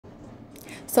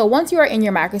So once you are in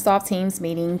your Microsoft Teams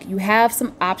meeting, you have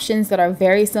some options that are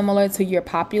very similar to your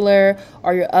popular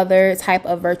or your other type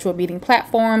of virtual meeting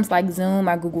platforms like Zoom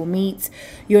or Google Meet.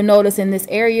 You'll notice in this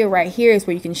area right here is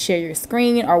where you can share your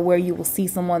screen or where you will see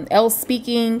someone else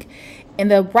speaking. In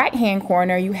the right hand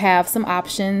corner, you have some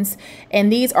options,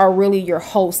 and these are really your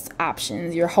host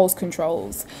options, your host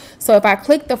controls. So if I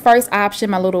click the first option,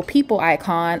 my little people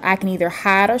icon, I can either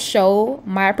hide or show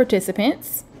my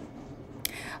participants.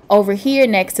 Over here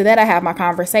next to that, I have my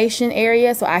conversation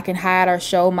area, so I can hide or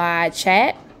show my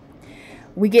chat.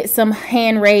 We get some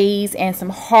hand raise and some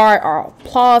heart or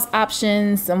applause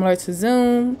options similar to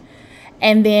Zoom.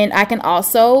 And then I can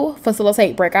also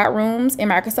facilitate breakout rooms in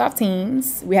Microsoft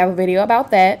Teams. We have a video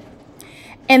about that.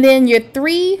 And then your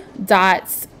 3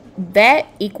 dots, that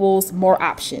equals more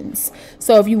options.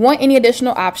 So if you want any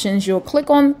additional options, you'll click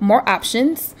on more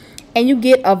options and you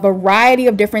get a variety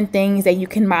of different things that you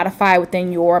can modify within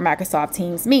your Microsoft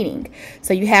Teams meeting.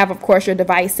 So you have, of course, your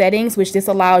device settings, which this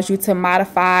allows you to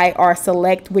modify or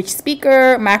select which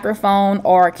speaker, microphone,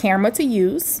 or camera to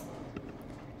use.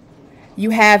 You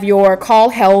have your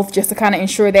call health, just to kind of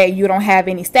ensure that you don't have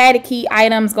any staticky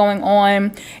items going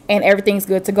on and everything's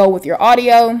good to go with your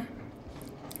audio.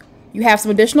 You have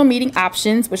some additional meeting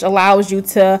options, which allows you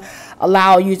to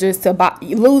allow users to bypass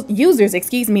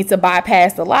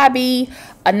the lobby,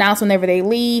 announce whenever they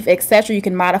leave, etc. You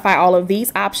can modify all of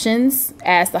these options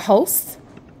as the host.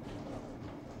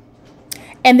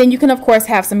 And then you can, of course,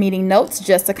 have some meeting notes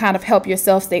just to kind of help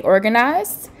yourself stay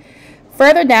organized.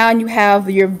 Further down, you have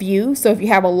your view. So if you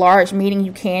have a large meeting,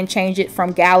 you can change it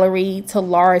from gallery to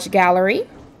large gallery.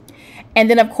 And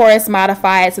then, of course,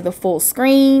 modify it to the full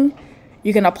screen.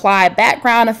 You can apply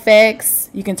background effects.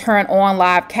 You can turn on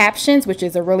live captions, which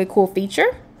is a really cool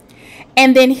feature.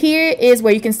 And then here is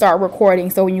where you can start recording.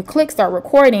 So when you click start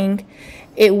recording,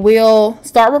 it will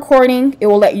start recording. It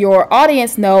will let your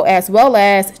audience know, as well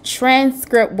as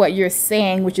transcript what you're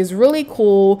saying, which is really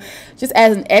cool, just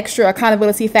as an extra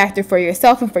accountability factor for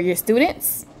yourself and for your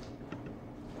students.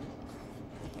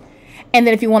 And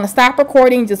then if you want to stop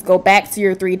recording, just go back to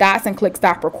your 3 dots and click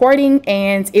stop recording,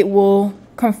 and it will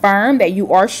confirm that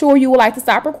you are sure you would like to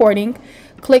stop recording.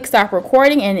 Click stop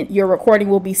recording and your recording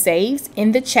will be saved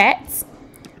in the chat.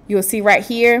 You'll see right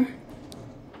here.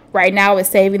 Right now it's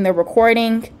saving the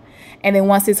recording, and then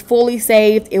once it's fully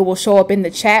saved, it will show up in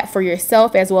the chat for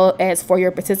yourself as well as for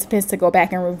your participants to go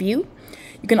back and review.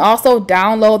 You can also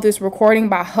download this recording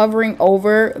by hovering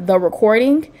over the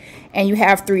recording, and you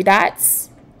have 3 dots.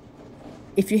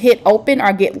 If you hit open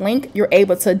or get link, you're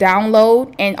able to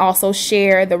download and also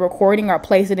share the recording or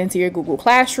place it into your Google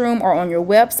Classroom or on your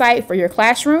website for your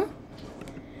classroom.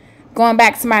 Going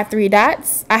back to my 3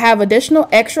 dots, I have additional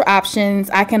extra options.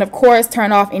 I can, of course,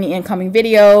 turn off any incoming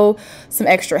video. Some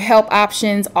extra help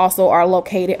options also are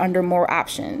located under more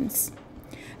options.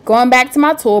 Going back to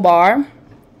my toolbar,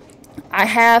 I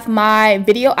have my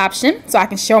video option, so I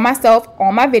can show myself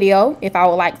on my video if I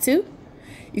would like to.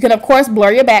 You can, of course,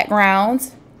 blur your background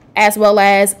as well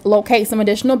as locate some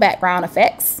additional background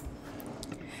effects.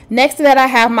 Next to that, I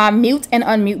have my mute and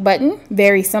unmute button.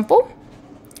 Very simple.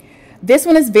 This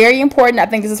one is very important. I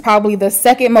think this is probably the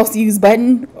second most used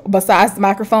button besides the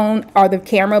microphone or the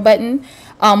camera button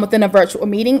within a virtual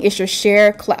meeting. It's your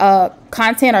share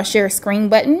content or share screen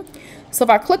button. So if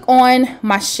I click on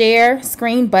my share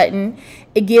screen button,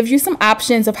 it gives you some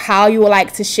options of how you would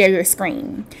like to share your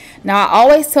screen. Now, I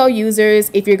always tell users,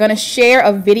 if you're going to share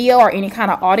a video or any kind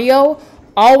of audio,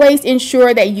 always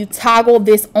ensure that you toggle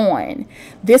this on.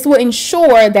 This will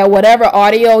ensure that whatever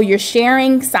audio you're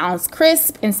sharing sounds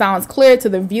crisp and sounds clear to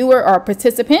the viewer or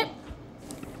participant.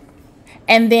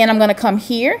 And then I'm going to come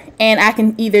here and I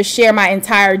can either share my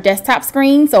entire desktop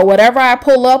screen. So whatever I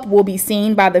pull up will be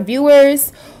seen by the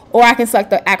viewers, or I can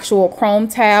select the actual Chrome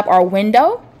tab or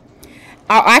window.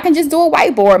 I can just do a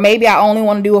whiteboard. Maybe I only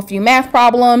want to do a few math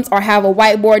problems or have a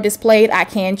whiteboard displayed. I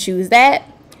can choose that.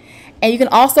 And you can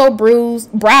also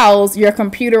browse your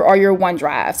computer or your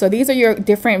OneDrive. So these are your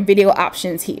different video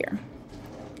options here.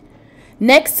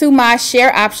 Next to my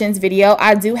share options video,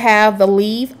 I do have the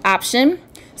leave option.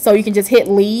 So you can just hit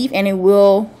leave and it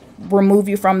will remove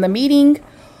you from the meeting.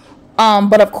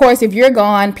 But of course, if you're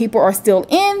gone, people are still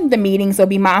in the meeting. So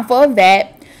be mindful of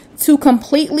that. To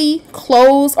completely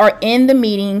close or end the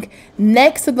meeting,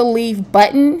 next to the leave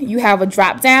button, you have a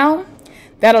drop down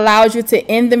that allows you to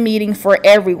end the meeting for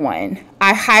everyone.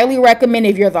 I highly recommend,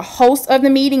 if you're the host of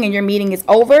the meeting and your meeting is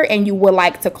over and you would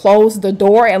like to close the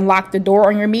door and lock the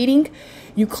door on your meeting,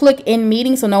 you click end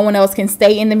meeting so no one else can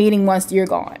stay in the meeting once you're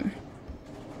gone.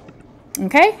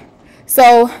 Okay,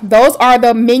 so those are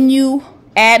the menu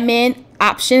admin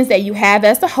options that you have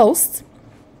as the host.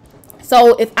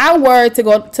 So if I were to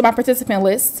go to my participant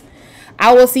list,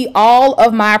 I will see all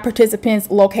of my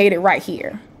participants located right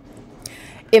here.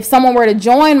 If someone were to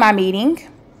join my meeting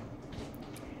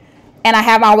and I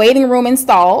have my waiting room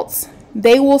installed,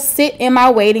 they will sit in my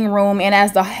waiting room, and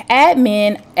as the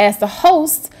admin, as the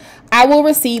host, I will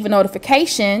receive a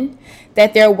notification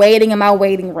that they're waiting in my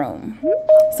waiting room.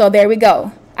 So there we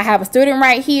go. I have a student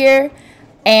right here,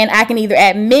 and I can either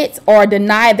admit or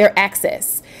deny their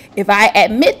access. If I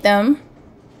admit them,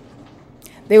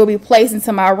 they will be placed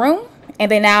into my room, and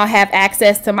they now have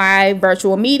access to my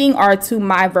virtual meeting or to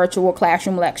my virtual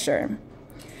classroom lecture.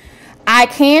 I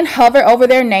can hover over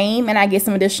their name and I get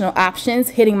some additional options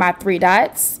hitting my 3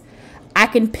 dots. I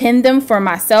can pin them for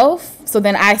myself, so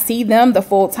then I see them the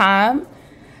full time.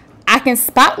 I can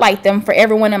spotlight them for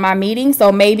everyone in my meeting.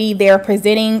 So maybe they're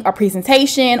presenting a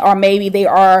presentation, or maybe they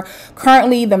are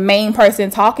currently the main person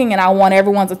talking and I want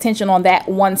everyone's attention on that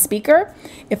one speaker.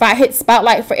 If I hit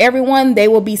spotlight for everyone, they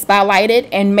will be spotlighted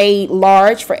and made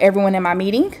large for everyone in my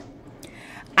meeting.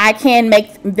 I can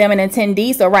make them an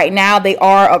attendee. So right now they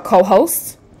are a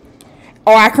co-host,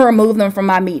 or I can remove them from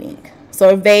my meeting. So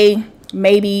if they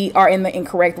maybe are in the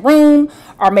incorrect room,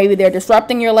 or maybe they're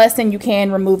disrupting your lesson, you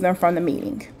can remove them from the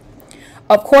meeting.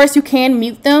 Of course, you can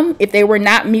mute them. If they were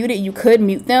not muted, you could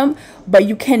mute them, but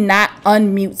you cannot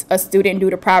unmute a student due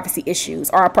to privacy issues,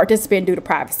 or a participant due to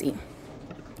privacy.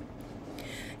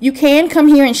 You can come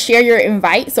here and share your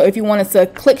invite. So if you wanted to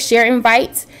click share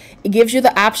invite, it gives you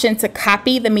the option to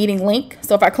copy the meeting link.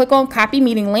 So if I click on copy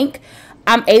meeting link,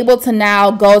 I'm able to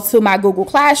now go to my Google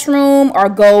Classroom, or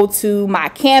go to my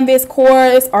Canvas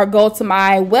course, or go to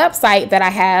my website that I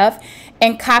have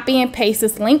and copy and paste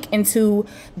this link into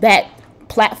that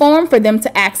platform for them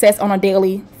to access on a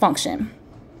daily function.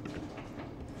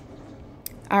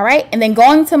 All right, and then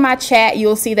going to my chat,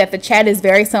 you'll see that the chat is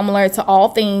very similar to All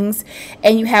Things,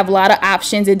 and you have a lot of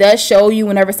options. It does show you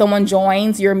whenever someone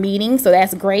joins your meeting, so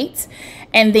that's great.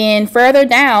 And then further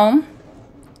down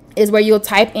is where you'll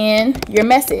type in your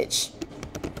message.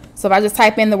 So if I just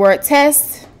type in the word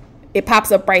test, it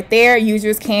pops up right there.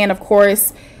 Users can, of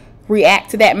course,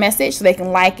 react to that message, so they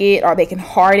can like it, or they can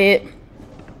heart it,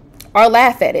 or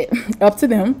laugh at it, up to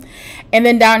them. And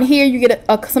then down here you get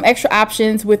some extra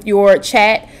options with your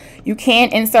chat. You can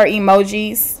insert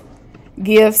emojis,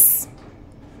 GIFs,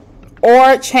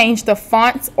 or change the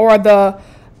font or the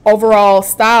overall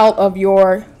style of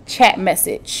your chat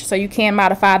message. So you can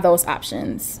modify those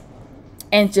options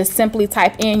and just simply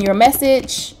type in your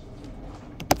message.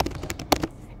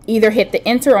 Either hit the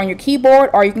enter on your keyboard,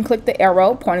 or you can click the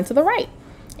arrow pointing to the right,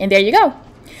 and there you go.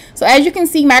 So as you can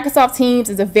see, Microsoft Teams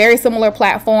is a very similar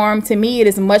platform. To me, it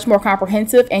is much more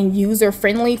comprehensive and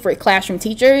user-friendly for classroom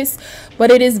teachers,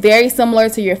 but it is very similar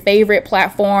to your favorite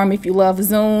platform. If you love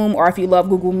Zoom or if you love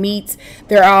Google Meet,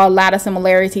 there are a lot of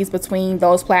similarities between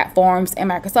those platforms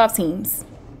and Microsoft Teams.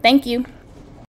 Thank you.